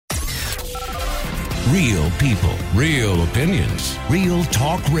Real people, real opinions, real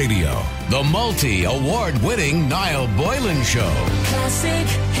talk radio. The multi-award-winning Niall Boylan Show. Classic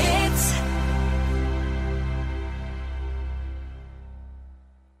hits.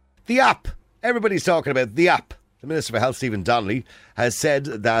 The app. Everybody's talking about the app. The Minister for Health, Stephen Donnelly, has said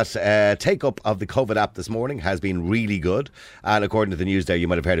that take-up of the COVID app this morning has been really good. And according to the news there, you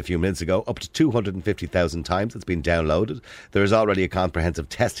might have heard a few minutes ago, up to 250,000 times it's been downloaded. There is already a comprehensive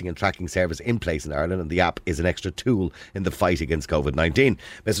testing and tracking service in place in Ireland, and the app is an extra tool in the fight against COVID-19.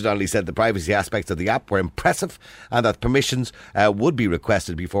 Mr Donnelly said the privacy aspects of the app were impressive and that permissions would be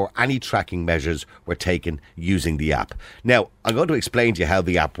requested before any tracking measures were taken using the app. Now, I'm going to explain to you how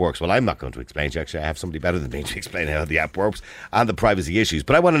the app works. Well, I'm not going to explain to you. Actually, I have somebody better than me to explain how the app works and the privacy issues.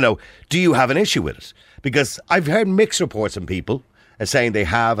 But I want to know, do you have an issue with it? Because I've heard mixed reports from people saying they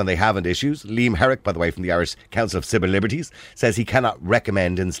have and they haven't issues. Liam Herrick, by the way, from the Irish Council of Civil Liberties, says he cannot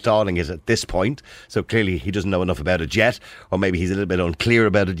recommend installing it at this point. So clearly he doesn't know enough about it yet, or maybe he's a little bit unclear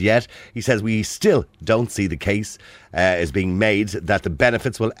about it yet. He says we still don't see the case is being made that the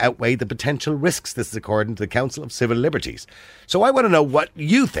benefits will outweigh the potential risks. This is according to the Council of Civil Liberties. So I want to know what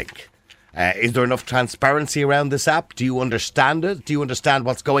you think. Is there enough transparency around this app? Do you understand it? Do you understand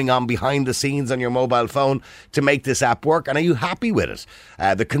what's going on behind the scenes on your mobile phone to make this app work? And are you happy with it?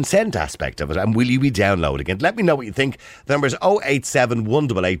 The consent aspect of it, and will you be downloading it? Let me know what you think. The number is 087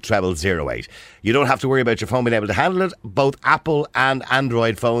 188 0008. You don't have to worry about your phone being able to handle it. Both Apple and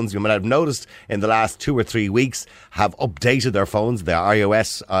Android phones, you might have noticed in the last 2 or 3 weeks, have updated their phones, their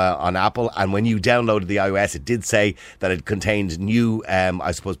iOS on Apple. And when you downloaded the iOS, it did say that it contained new,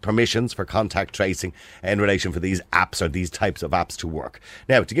 permissions for contact tracing in relation for these apps or these types of apps to work.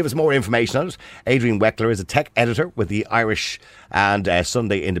 Now, to give us more information on it, Adrian Weckler is a tech editor with the Irish and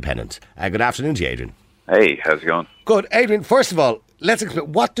Sunday Independent. Good afternoon to you, Adrian. Hey, how's it going? Good. Adrian, first of all, let's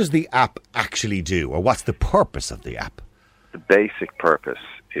explain, what does the app actually do, or what's the purpose of the app? The basic purpose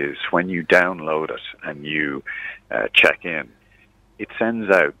is when you download it and you check in, it sends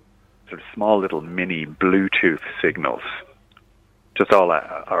out sort of small little mini Bluetooth signals just all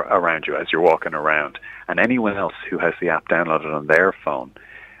around you as you're walking around. And anyone else who has the app downloaded on their phone,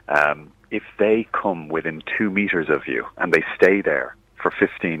 if they come within 2 meters of you and they stay there for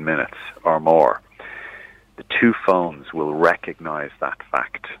 15 minutes or more, the two phones will recognize that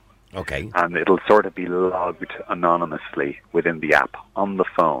fact. Okay. And it'll sort of be logged anonymously within the app on the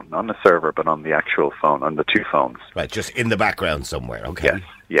phone, not on the server, but on the actual phone, on the two phones. Right, just in the background somewhere. Okay. Yes,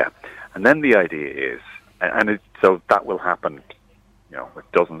 yeah. And then the idea is, so that will happen,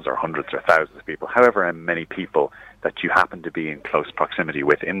 with dozens or hundreds or thousands of people, however many people that you happen to be in close proximity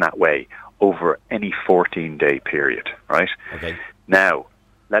with in that way over any 14-day period, right? Okay. Now,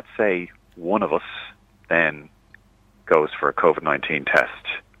 let's say one of us then goes for a COVID-19 test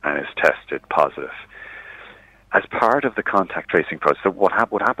and is tested positive. As part of the contact tracing process, so what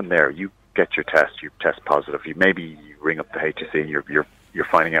happened there, you get your test, you test positive, you ring up the HSE and you're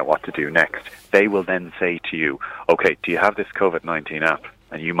finding out what to do next. They will then say to you, okay, do you have this COVID-19 app?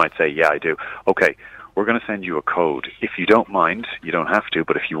 And you might say, yeah, I do. Okay, we're going to send you a code. If you don't mind, you don't have to,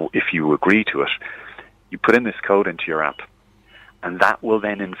 but if you agree to it, you put in this code into your app, and that will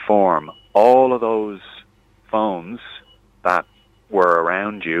then inform all of those phones that were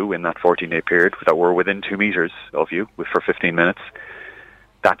around you in that 14-day period, that were within 2 meters of you for 15 minutes,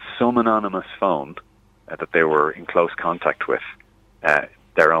 that some anonymous phone that they were in close contact with,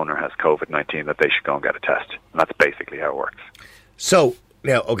 their owner has COVID-19, that they should go and get a test. And that's basically how it works. So,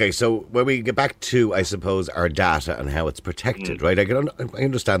 now, okay, so when we get back to, I suppose, our data and how it's protected, right? I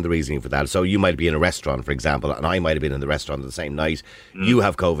understand the reasoning for that. So you might be in a restaurant, for example, and I might have been in the restaurant the same night. You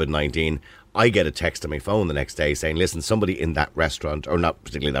have COVID-19. I get a text on my phone the next day saying, listen, somebody in that restaurant, or not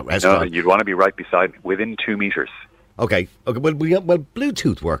particularly that restaurant. No, you'd want to be right beside, within 2 meters. Okay. Well,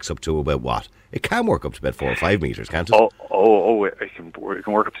 Bluetooth works up to about what? It can work up to about 4 or 5 meters, can't it? It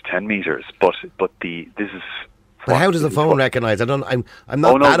can work up to 10 meters. But this is. But how does the phone recognise? I'm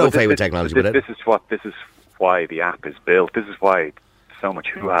not that au fait with technology. This is why the app is built. This is why so much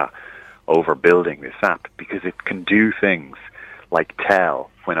hoo-ha over building this app, because it can do things like tell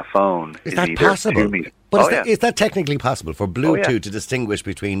when a phone is that either possible? 2 meters. But is that technically possible for Bluetooth to distinguish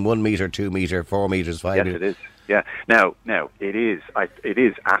between 1 meter, 2 meter, 4 meters, 5 meters? Yes, it is. Yeah. Now it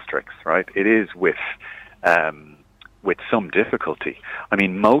is asterisks, right? It is with some difficulty. I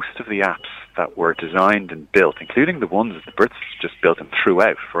mean, most of the apps that were designed and built, including the ones that the Brits just built and threw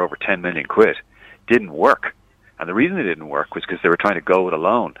out for over 10 million quid, didn't work. And the reason they didn't work was because they were trying to go it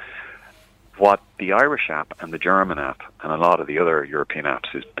alone. What the Irish app and the German app and a lot of the other European apps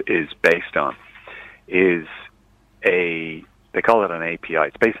is based on is they call it an API.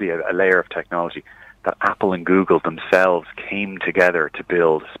 It's basically a layer of technology that Apple and Google themselves came together to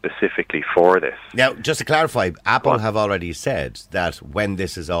build specifically for this. Now, just to clarify, Apple have already said that when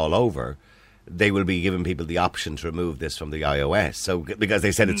this is all over, they will be giving people the option to remove this from the iOS. So, because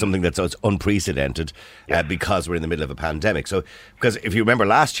they said it's something that's unprecedented because we're in the middle of a pandemic. So, because if you remember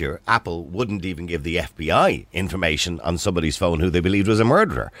last year, Apple wouldn't even give the FBI information on somebody's phone who they believed was a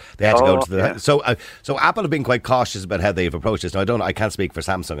murderer. They had to go to the... So Apple have been quite cautious about how they've approached this. Now, I can't speak for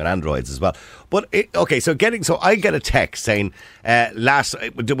Samsung and Androids as well. But, so I get a text saying,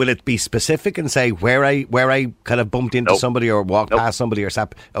 will it be specific and say where I kind of bumped into somebody or walked past somebody or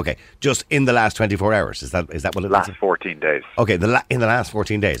sat... Okay, just in the last 24 hours. Is that what it is? Last 14 days. Okay, in the last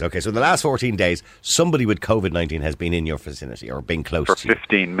 14 days. Okay, so in the last 14 days, somebody with COVID-19 has been in your vicinity or been close to you. For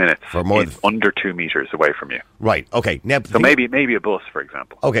 15 minutes. For more than... under 2 metres away from you. Right, okay. Now, so maybe a bus, for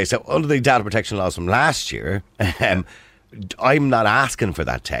example. Okay, so under the data protection laws from last year, I'm not asking for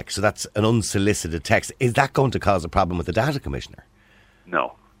that text, so that's an unsolicited text. Is that going to cause a problem with the data commissioner?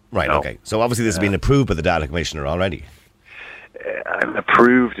 No. Right, no. Okay. So obviously this has been approved by the data commissioner already.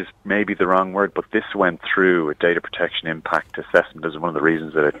 Approved is maybe the wrong word, but this went through a data protection impact assessment as one of the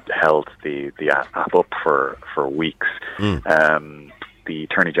reasons that it held the app up for weeks. The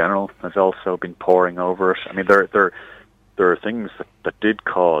Attorney General has also been poring over it. I mean, there are things that did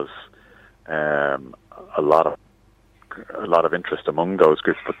cause a lot of interest among those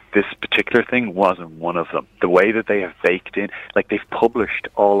groups, but this particular thing wasn't one of them. The way that they have baked in, like they've published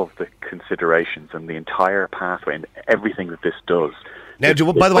all of the considerations and the entire pathway and everything that this does. Now,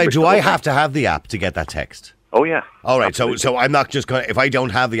 by the way, do I have to have the app to get that text? Oh, yeah. All right, so I'm not just going to... If I don't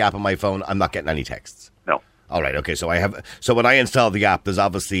have the app on my phone, I'm not getting any texts? No. All right, okay, so when I install the app, there's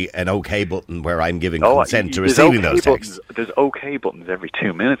obviously an OK button where I'm giving consent to receiving those texts. There's OK buttons every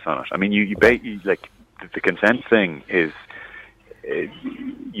 2 minutes on it. I mean, you like... The consent thing is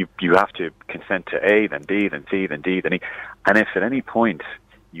you have to consent to A, then B, then C, then D, then E. And if at any point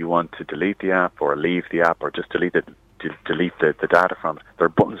you want to delete the app or leave the app or just delete the data from it, there are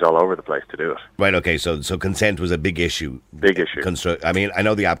buttons all over the place to do it. Right, okay, so consent was a big issue. Big issue. I mean, I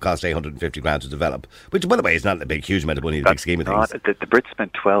know the app cost $850 to develop, which, by the way, is not a huge amount of money in the big scheme of things. The Brits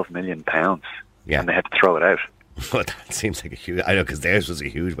spent £12 million and they had to throw it out. Well, that seems like a huge... I know, because theirs was a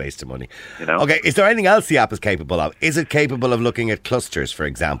huge waste of money. You know? Okay, is there anything else the app is capable of? Is it capable of looking at clusters, for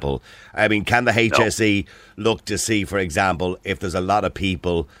example? I mean, can the HSE look to see, for example, if there's a lot of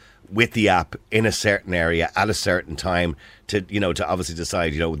people with the app in a certain area at a certain time to obviously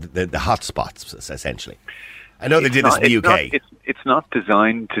decide, the hot spots, essentially? I know they did this in the UK. It's not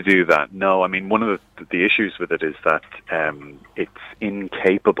designed to do that. No, I mean, one of the issues with it is that it's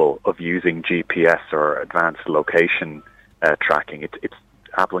incapable of using GPS or advanced location tracking. It's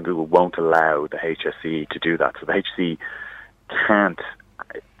Apple and Google won't allow the HSE to do that. So the HSE can't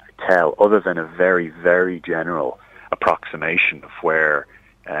tell, other than a very, very general approximation of where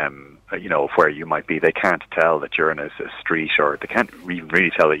where you might be. They can't tell that you're in a street, or they can't really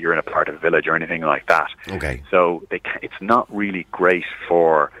tell that you're in a part of a village or anything like that. Okay. So it's not really great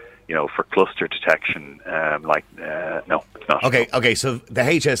for cluster detection. No, it's not. Okay. So the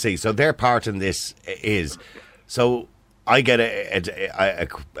HSE, so their part in this is, so I get a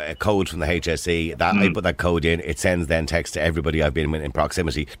code from the HSE that I put that code in. It sends then text to everybody I've been in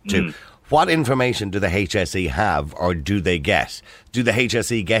proximity to. What information do the HSE have, or do they get? Do the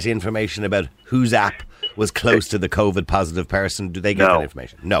HSE get information about whose app was close to the COVID positive person? Do they get that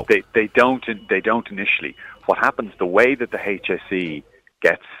information? No. They don't initially. What happens, the way that the HSE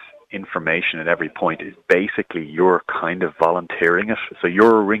gets information at every point is basically you're kind of volunteering it. So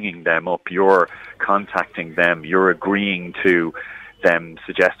you're ringing them up, you're contacting them, you're agreeing to them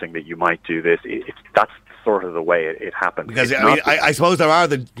suggesting that you might do this. That's sort of the way it happens. Because I suppose there are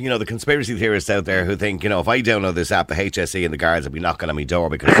the conspiracy theorists out there who think, if I download this app, the HSE and the guards will be knocking on my door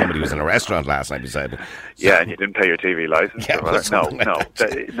because somebody was in a restaurant last night beside me. Yeah, and you didn't pay your TV license.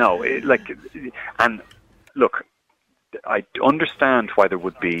 And look, I understand why there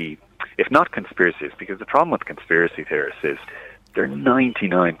would be, if not conspiracies, because the problem with conspiracy theorists is they're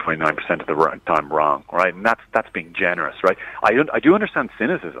 99.9% of the time wrong, right? And that's being generous, right? I do understand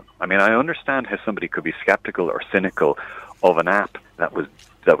cynicism. I mean, I understand how somebody could be skeptical or cynical of an app that was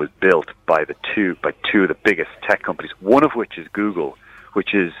built by two of the biggest tech companies, one of which is Google,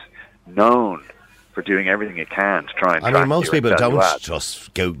 which is known for doing everything it can to try and track you. I mean, most people don't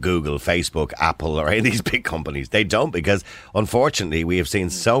just go Google, Facebook, Apple, or any of these big companies. They don't, because unfortunately we have seen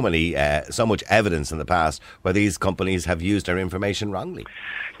so much evidence in the past where these companies have used their information wrongly.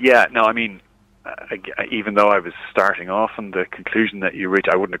 Yeah, no, I mean, even though I was starting off on the conclusion that you reached,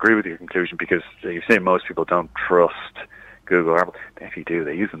 I wouldn't agree with your conclusion, because you say most people don't trust Google, Apple. If you do,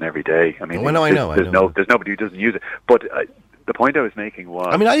 they use them every day. I mean, I know. There's nobody who doesn't use it. But the point I was making was,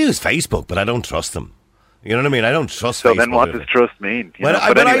 I mean, I use Facebook, but I don't trust them. You know what I mean? I don't trust so Facebook. then what does trust mean?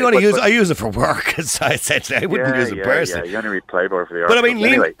 I use it for work. Essentially, I wouldn't use it personally. Yeah, you only read Playboy for the But I mean,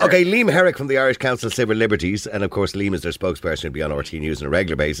 Liam Herrick from the Irish Council of Civil Liberties, and of course Liam is their spokesperson, will be on RT News on a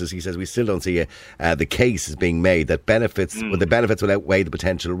regular basis. He says we still don't see the case is being made that the benefits will outweigh the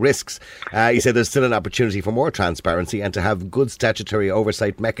potential risks. He said there's still an opportunity for more transparency and to have good statutory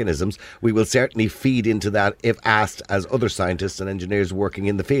oversight mechanisms. We will certainly feed into that if asked as other scientists and engineers working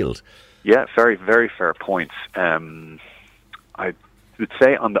in the field. Yeah, very, very fair points. I would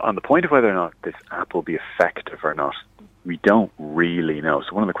say on the point of whether or not this app will be effective or not, we don't really know.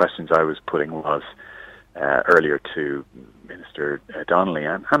 So one of the questions I was putting was earlier to Minister Donnelly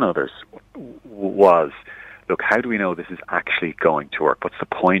and others was, look, how do we know this is actually going to work? What's the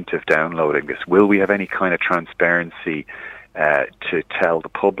point of downloading this? Will we have any kind of transparency to tell the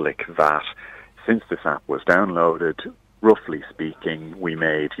public that since this app was downloaded, roughly speaking, we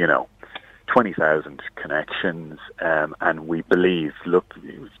made, 20,000 connections, and we believe,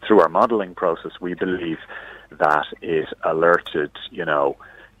 through our modelling process, we believe that it alerted,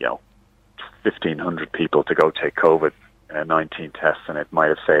 1,500 people to go take COVID-19 tests, and it might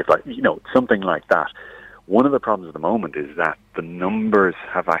have saved, something like that. One of the problems at the moment is that the numbers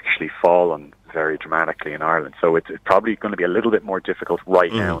have actually fallen very dramatically in Ireland, so it's probably going to be a little bit more difficult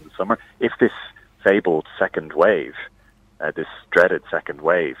right now in the summer. If this fabled second wave, this dreaded second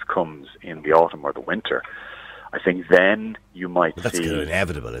wave comes in the autumn or the winter, I think then you might see... That's kind of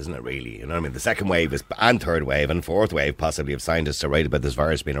inevitable, isn't it, really? You know what I mean? The second wave and third wave and fourth wave possibly of scientists are right about this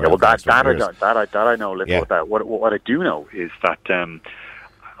virus being around. That I know a little about that. What I do know is that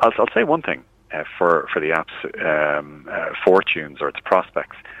I'll say one thing for the app's fortunes or its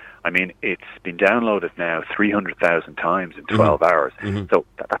prospects. I mean, it's been downloaded now 300,000 times in 12 hours. So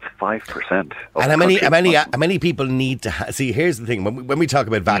that's 5%. And how many people need to see? Here's the thing: when we talk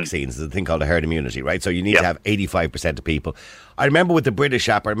about vaccines, there's a thing called a herd immunity, right? So you need to have 85% of people. I remember with the British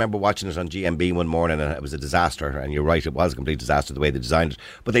app, I remember watching it on GMB one morning, and it was a disaster. And you're right, it was a complete disaster the way they designed it.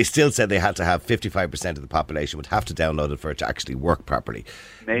 But they still said they had to have 55% of the population would have to download it for it to actually work properly.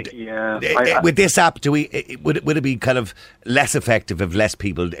 With this app, would it be kind of less effective if less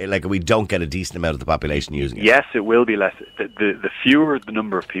people, like we don't get a decent amount of the population using it? Yes, it will be less. The fewer the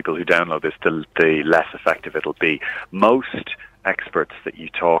number of people who download this, the less effective it'll be. Most experts that you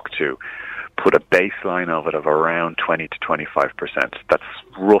talk to put a baseline of it of around 20 to 25%. That's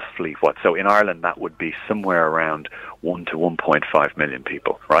roughly what. So in Ireland, that would be somewhere around 1 to 1.5 million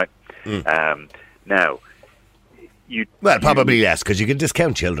people, right? Now, probably less, because you can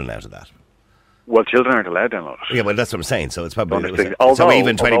discount children out of that. Well, children aren't allowed to download it. Yeah, well, that's what I'm saying. So it's probably so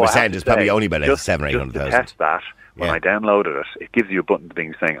even 20% is probably only about 700,000 or 800,000. To test that, when I downloaded it, it gives you a button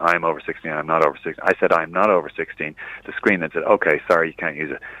saying I'm over 16, I'm not over 16. I said I'm not over 16. The screen then said, okay, sorry, you can't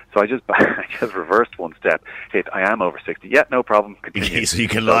use it. So I just reversed one step, hit I am over 60. Yeah, no problem. Continue. So you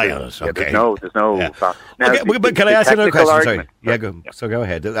can lie on it. Okay. There's no. Yeah. Now, okay, but can I ask you another question? Sorry. Yeah, go. So go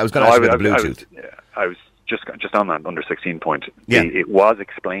ahead. I was going to ask you about the Bluetooth. I was just on that under 16 point. Yeah. It was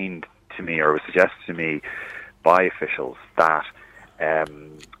explained to me, or it was suggested to me by officials that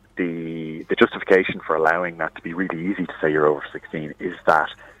the justification for allowing that to be really easy to say you're over 16 is that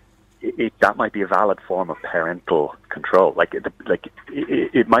that might be a valid form of parental control.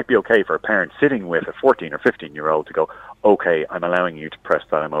 It might be okay for a parent sitting with a 14 or 15-year-old to go, okay, I'm allowing you to press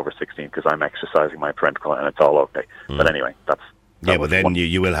that I'm over 16 because I'm exercising my parental control and it's all okay. But anyway, that's... Yeah, but then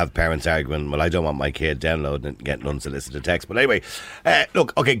you will have parents arguing, well, I don't want my kid downloading and getting unsolicited text. But anyway,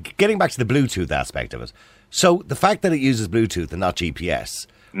 look, okay, getting back to the Bluetooth aspect of it. So the fact that it uses Bluetooth and not GPS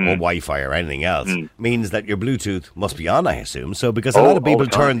or Wi-Fi or anything else means that your Bluetooth must be on, I assume. So because a lot of people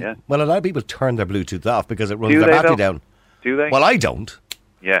turn their Bluetooth off because it runs their battery down. Do they? Well, I don't.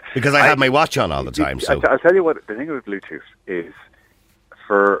 Yeah. Because I have my watch on all the time. So I'll tell you what, the thing with Bluetooth is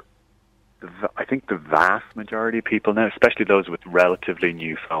for... I think the vast majority of people now, especially those with relatively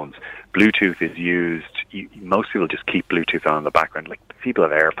new phones, Bluetooth is used. Most people just keep Bluetooth on in the background. Like people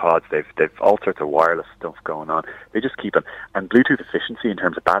have AirPods, they've all sorts of wireless stuff going on. They just keep it. And Bluetooth efficiency in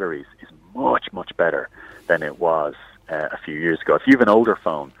terms of batteries is much, much better than it was a few years ago. If you have an older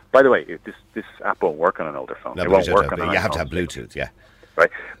phone, by the way, this app won't work on an older phone. No, it won't work on an iPhone. You have to have Bluetooth, yeah.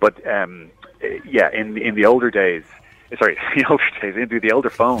 Right, but in the older days. Sorry, into the older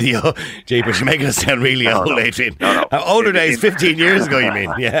phone. Jeepers, you're making us sound really old, Adrian. No. Older days, 15 years ago, you mean?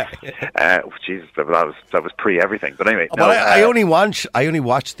 Yeah. Jesus, that was pre-everything. But anyway. I only watched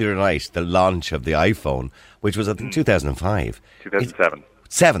the other night the launch of the iPhone, which was, I think, 2005. 2007.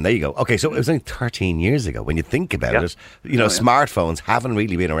 7, there you go. Okay, so it was only 13 years ago. When you think about it, smartphones haven't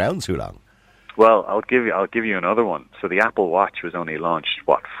really been around too long. Well, I'll give you another one. So the Apple Watch was only launched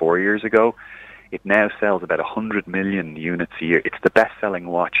 4 years ago. It now sells about 100 million units a year. It's the best-selling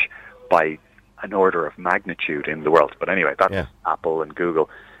watch by an order of magnitude in the world. But anyway, that's Apple and Google.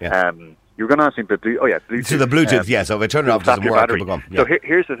 Yeah. You were going to ask me about Bluetooth. So the Bluetooth, so if I turn it off, does it more battery. So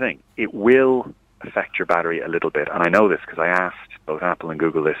here's the thing. It will affect your battery a little bit. And I know this because I asked both Apple and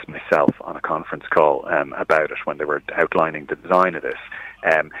Google this myself on a conference call about it when they were outlining the design of this.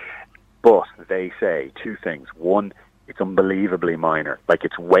 But they say two things. One, it's unbelievably minor. Like,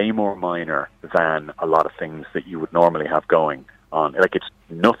 it's way more minor than a lot of things that you would normally have going on. Like, it's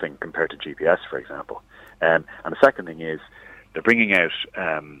nothing compared to GPS, for example. And the second thing is they're bringing out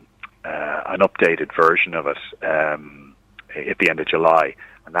an updated version of it at the end of July,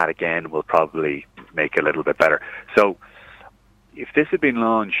 and that again will probably make it a little bit better. So if this had been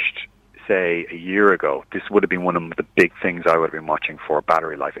launched, say, a year ago, this would have been one of the big things I would have been watching for,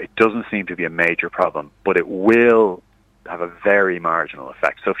 battery life. It doesn't seem to be a major problem, but it will have a very marginal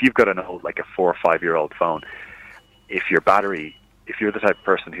effect. So if you've got an old, like a 4 or 5 year old phone, if you're the type of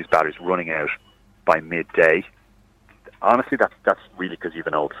person whose battery's running out by midday, honestly, that's really because you have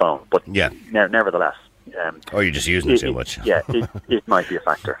an old phone. But nevertheless, or you're just using it too much. It might be a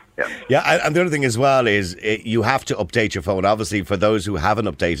factor. And the other thing as well is you have to update your phone. Obviously, for those who haven't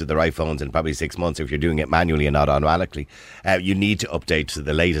updated their iPhones in probably 6 months, if you're doing it manually and not automatically, you need to update to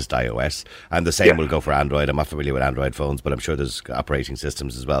the latest iOS. And the same will go for Android. I'm not familiar with Android phones, but I'm sure there's operating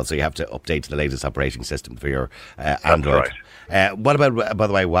systems as well. So you have to update to the latest operating system for your Android. Right. What about, by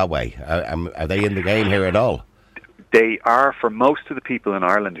the way, Huawei? Are they in the game here at all? They are, for most of the people in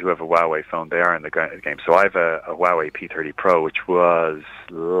Ireland who have a Huawei phone, they are in the game. So I have a Huawei P30 Pro, which was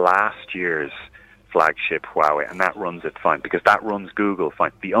last year's flagship Huawei, and that runs it fine, because that runs Google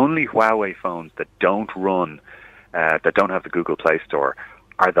fine. The only Huawei phones that don't run, that don't have the Google Play Store,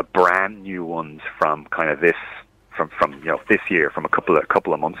 are the brand new ones from kind of this, from this year, from a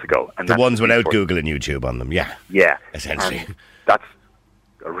couple of months ago. And the ones without Google and YouTube on them, essentially. And that's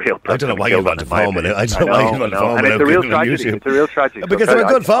a real. I don't know why you want to phone with it. I don't know why you want to phone with it. It's a real tragedy. It's a real tragedy. Because they're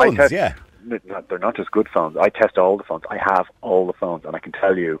good phones, They're not just good phones. I test all the phones. I have all the phones, and I can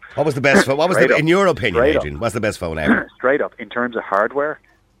tell you. What was the best phone? In your opinion, Adrian, what's the best phone ever? Straight up, in terms of hardware,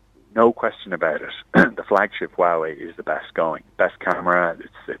 no question about it. The flagship Huawei is the best going. Best camera,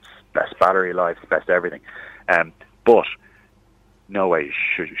 it's best battery life, it's best everything. But no way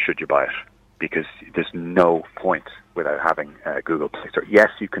should you buy it, because there's no point without having Google Play Store. Yes,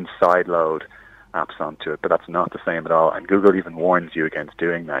 you can sideload apps onto it, but that's not the same at all. And Google even warns you against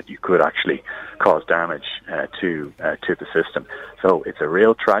doing that. You could actually cause damage to the system. So it's a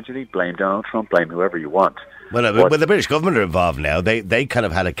real tragedy. Blame Donald Trump, blame whoever you want. Well, the British government are involved now. They kind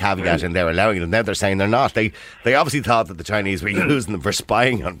of had a caveat in there allowing them. Now they're saying they're not. They obviously thought that the Chinese were using them for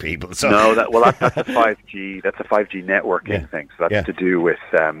spying on people. So no, that's a 5G. That's a 5G networking thing. So that's to do with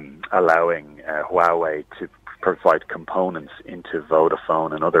allowing Huawei to provide components into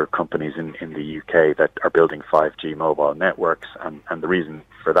Vodafone and other companies in the UK that are building 5G mobile networks. And the reason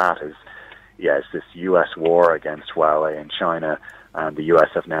for that is, it's this US war against Huawei in China, and the US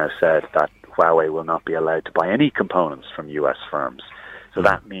have now said that Huawei will not be allowed to buy any components from US firms. So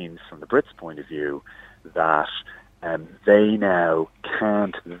that means, from the Brits' point of view, that they now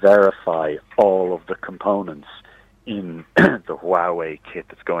can't verify all of the components in the Huawei kit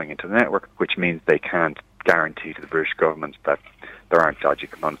that's going into the network, which means they can't guarantee to the British government that there aren't dodgy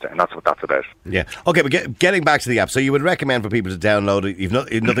components there, and that's what that's about. Yeah. Okay, but getting back to the app, so you would recommend for people to download it. You've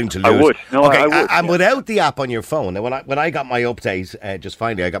nothing to lose. I would. No, okay, I would. And without the app on your phone, now when I got my update, just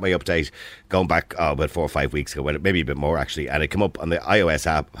finally I got my update going back about 4 or 5 weeks ago, maybe a bit more actually, and it came up on the iOS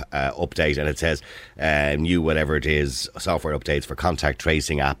app update, and it says new whatever it is software updates for contact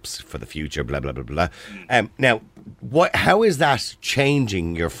tracing apps for the future, blah blah blah blah. Now, how is that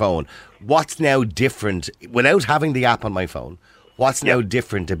changing your phone? What's now different without having the app on my phone? What's now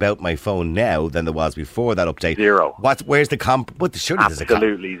different about my phone now than there was before that update? Zero. Where's the surely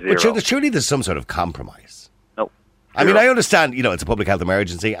absolutely zero. But surely there's some sort of compromise. No. Zero. I mean, I understand, it's a public health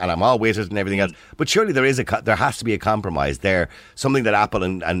emergency, and I'm all with it and everything else. But surely there has to be a compromise there. Something that Apple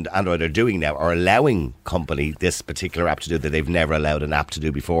and Android are doing now, are allowing this particular app to do that they've never allowed an app to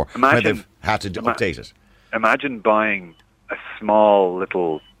do before. Where they've had to update it. Imagine buying a small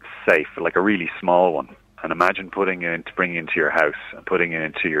little safe, like a really small one, and imagine bringing it into your house and putting it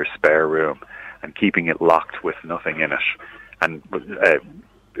into your spare room and keeping it locked with nothing in it, and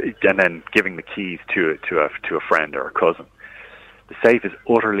then giving the keys to a friend or a cousin. The safe is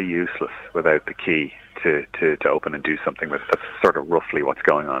utterly useless without the key to open and do something with it. That's sort of roughly what's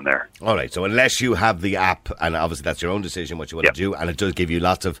going on there. All right, so unless you have the app, and obviously that's your own decision what you want to do, and it does give you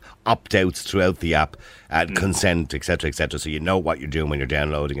lots of opt-outs throughout the app, and consent, etc., so you know what you're doing when you're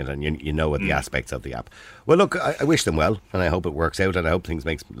downloading it, and you know what the aspects of the app. Well, look, I wish them well, and I hope it works out, and I hope things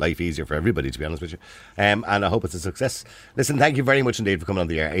make life easier for everybody, to be honest with you. And I hope it's a success. Listen, thank you very much indeed for coming on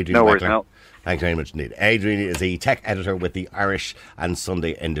the air, Adrian. No worries, no. Thank you very much indeed. Adrian is the tech editor with the Irish and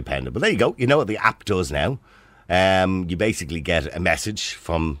Sunday Independent. But there you go. You know what the app does now. You basically get a message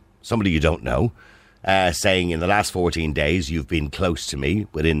from somebody you don't know saying, in the last 14 days, you've been close to me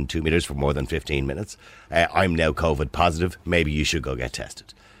within 2 meters for more than 15 minutes. I'm now COVID positive. Maybe you should go get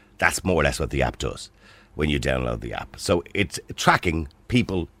tested. That's more or less what the app does when you download the app. So it's tracking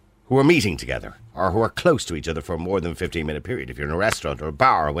people who are meeting together or who are close to each other for more than a 15-minute period. If you're in a restaurant or a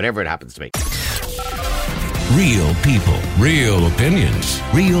bar or whatever it happens to be. Real people, real opinions,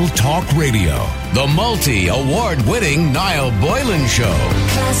 real talk radio. The multi-award winning Niall Boylan Show.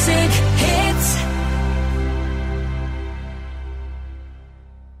 Classic hits.